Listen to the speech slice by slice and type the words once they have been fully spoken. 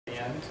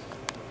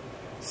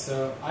end.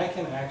 So I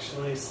can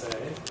actually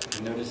say...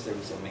 You notice there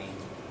was a main.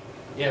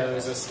 Yeah,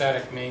 there's a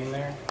static main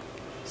there.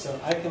 So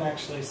I can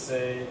actually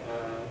say,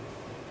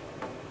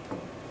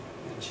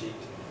 cheat.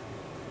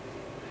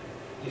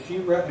 If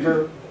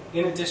you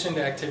in addition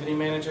to Activity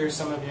Manager,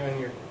 some of you in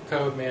your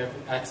code may have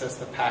accessed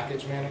the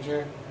Package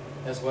Manager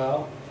as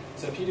well.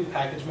 So if you do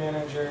Package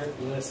Manager,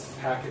 list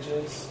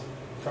packages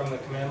from the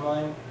command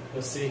line,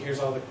 you'll see here's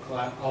all the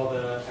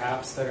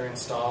apps that are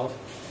installed,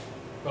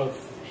 both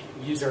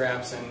user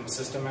apps and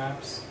system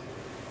apps.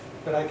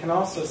 But I can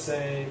also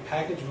say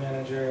Package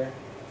Manager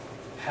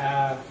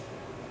path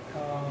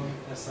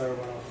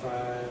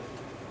SR105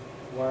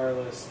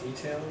 wireless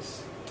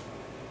details,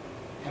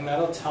 and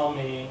that'll tell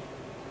me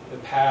the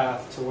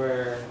path to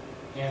where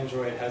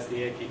Android has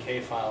the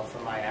APK file for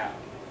my app.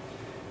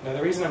 Now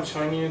the reason I'm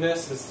showing you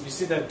this is you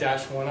see that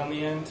 -1 on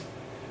the end?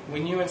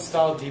 When you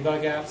install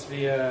debug apps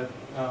via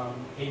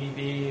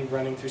ADB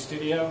running through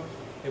Studio,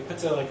 it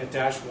puts like a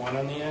 -1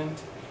 on the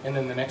end, and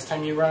then the next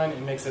time you run it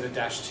makes it a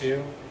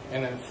 -2,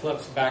 and then it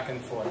flips back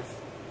and forth.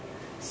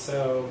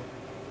 So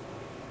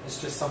it's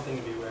just something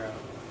to be aware of.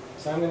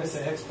 So I'm going to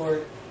say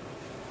export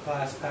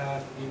class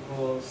path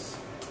equals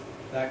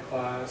that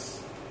class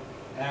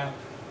app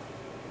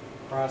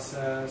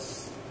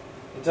process.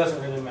 It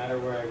doesn't really matter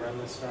where I run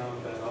this from,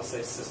 but I'll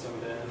say system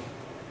bin.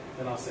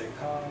 Then I'll say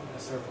com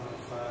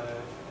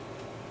SR105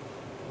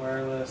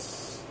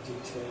 wireless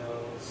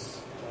details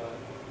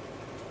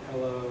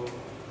hello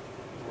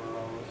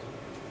world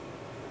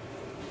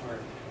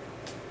Harvey.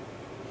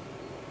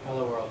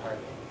 Hello world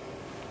Harvey.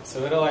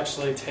 So it'll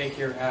actually take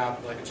your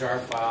app like a jar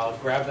file,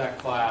 grab that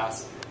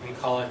class, and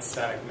call it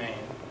static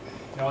main.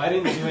 Now I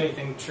didn't do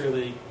anything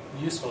truly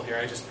useful here.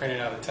 I just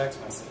printed out a text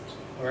message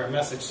or a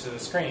message to the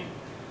screen.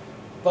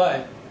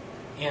 But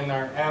in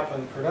our app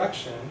in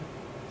production,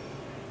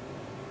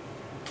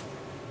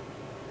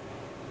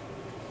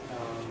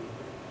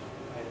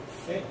 it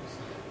fails.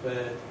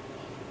 But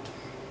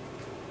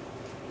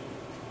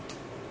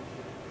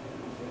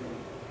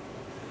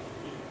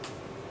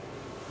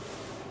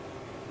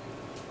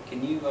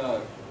can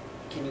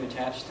you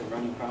attach to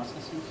running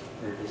processes,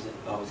 or is it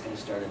always going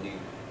to start a new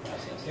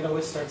process? It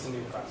always starts a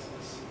new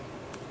process.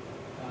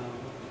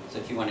 So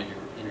if you wanted to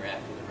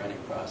interact with a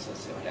running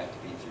process, it would have to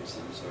be through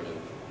some sort of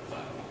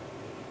file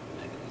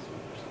mechanism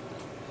or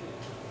something.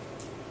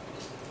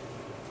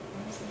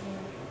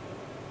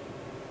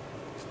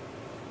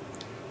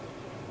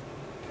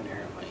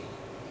 Panera might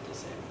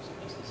disable some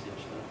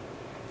SSH though.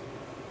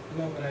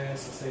 No, but I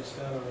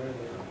SSH'd out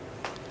already.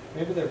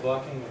 Maybe they're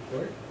blocking the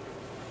port.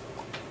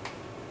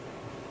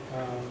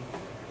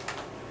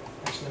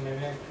 Actually,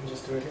 maybe I can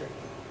just do it here.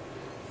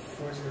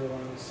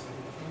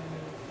 40175.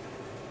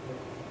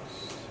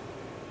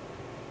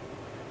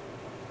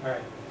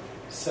 Alright,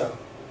 so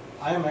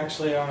I am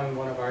actually on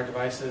one of our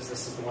devices.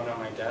 This is the one on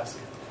my desk.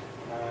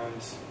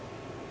 And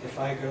if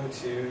I go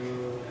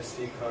to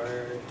SD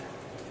card,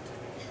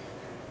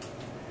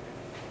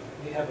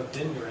 we have a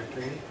bin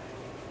directory.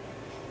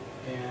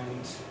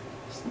 And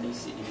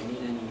Stacy, do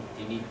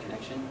you need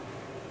connection?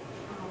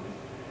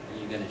 Are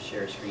you going to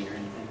share a screen or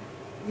anything?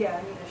 Yeah,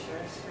 I need to share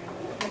a screen.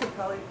 I could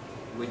probably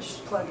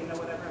just plug into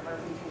whatever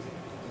Harvey's using.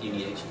 Do you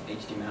need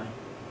HDMI?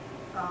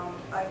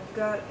 I've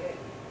got it.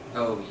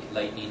 Oh,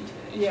 lightning to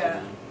HDMI?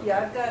 Yeah, okay.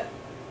 yeah,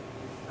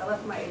 I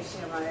left my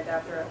HDMI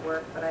adapter at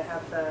work, but I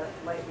have the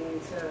lightning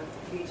to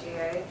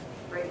VGA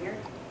right here.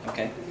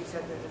 Okay. Because you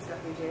said that it's got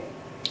VGA.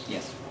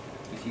 Yes.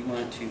 If you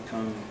want to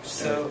come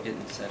start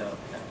getting set up,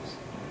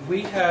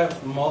 we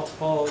have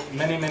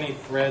many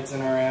threads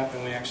in our app,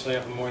 and we actually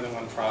have more than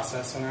one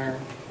process in our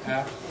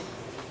app.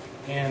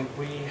 And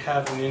we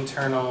have an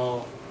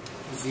internal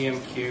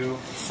ZMQ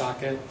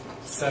socket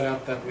set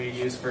up that we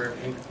use for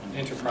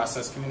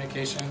inter-process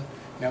communication,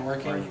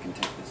 networking. Or you can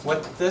take this.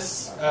 What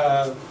this,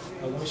 let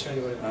me show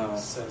you what it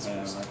says.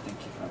 I think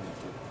you probably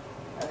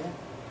have to.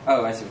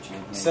 Oh, I see what you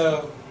mean. Yeah.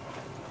 So,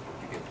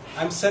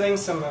 I'm setting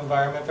some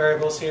environment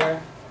variables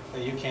here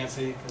that you can't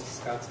see because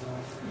Scott's doing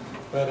it.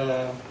 But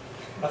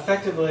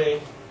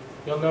effectively,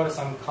 you'll notice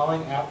I'm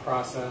calling app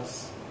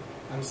process.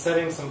 I'm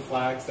setting some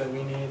flags that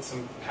we need,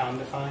 some pound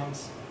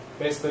defines.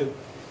 Basically,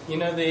 you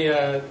know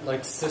the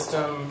like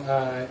system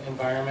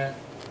environment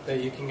that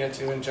you can get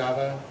to in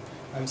Java?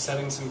 I'm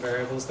setting some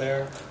variables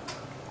there.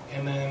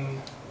 And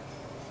then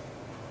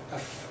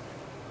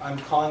I'm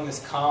calling this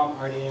com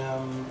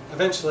RDM,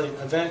 eventually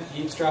event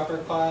eavesdropper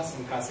class,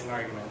 and passing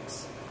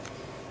arguments.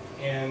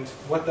 And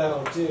what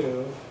that'll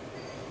do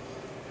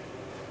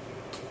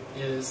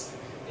is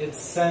it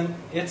sends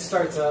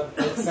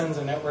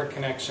a network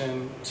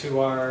connection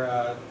to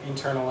our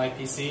internal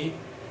IPC,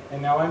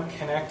 and now I'm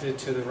connected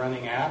to the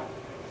running app,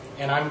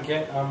 and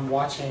I'm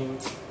watching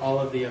all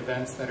of the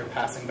events that are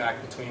passing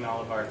back between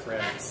all of our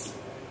threads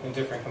in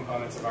different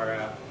components of our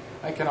app.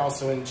 I can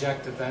also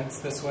inject events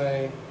this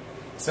way.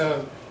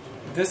 So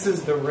this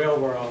is the real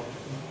world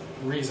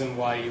reason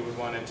why you would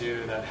want to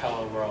do that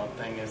hello world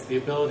thing, is the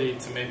ability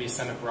to maybe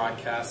send a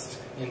broadcast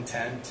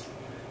intent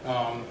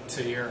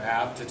to your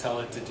app to tell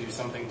it to do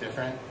something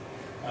different.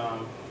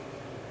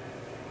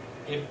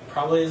 It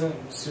probably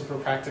isn't super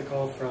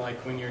practical for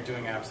like when you're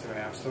doing apps through an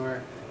app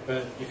store,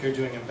 but if you're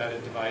doing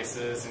embedded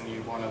devices and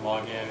you want to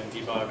log in and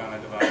debug on a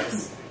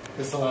device,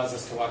 this allows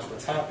us to watch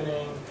what's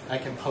happening. I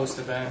can post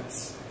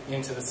events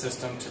into the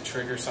system to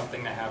trigger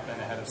something to happen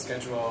ahead of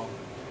schedule.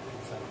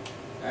 So,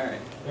 all right.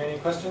 Are there any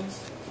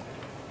questions?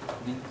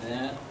 With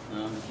that,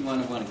 if you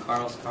want one of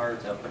Carl's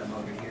cards, I'll put them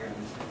over here in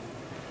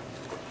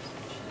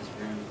this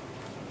room.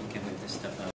 You can whip this stuff out.